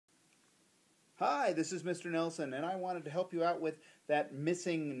Hi, this is Mr. Nelson, and I wanted to help you out with that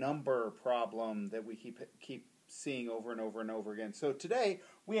missing number problem that we keep seeing over and over and over again. So today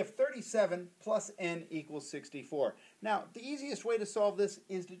we have 37 plus n equals 64. Now, the easiest way to solve this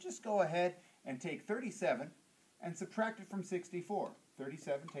is to just go ahead and take 37 and subtract it from 64.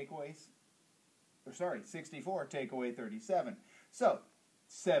 64 take away 37. So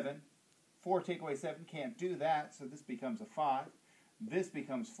 4 take away 7 can't do that, so this becomes a 5. This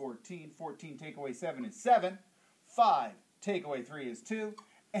becomes 14. 14 take away 7 is 7. 5 take away 3 is 2.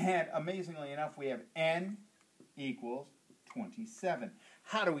 And amazingly enough, we have n equals 27.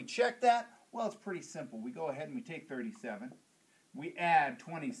 How do we check that? Well, it's pretty simple. We go ahead and we take 37. We add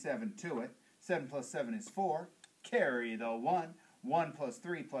 27 to it. 7 plus 7 is 4. Carry the 1. 1 plus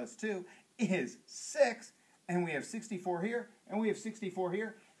 3 plus 2 is 6. And we have 64 here, and we have 64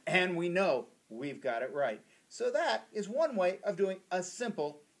 here, and we know we've got it right. So that is one way of doing a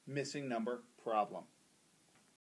simple missing number problem.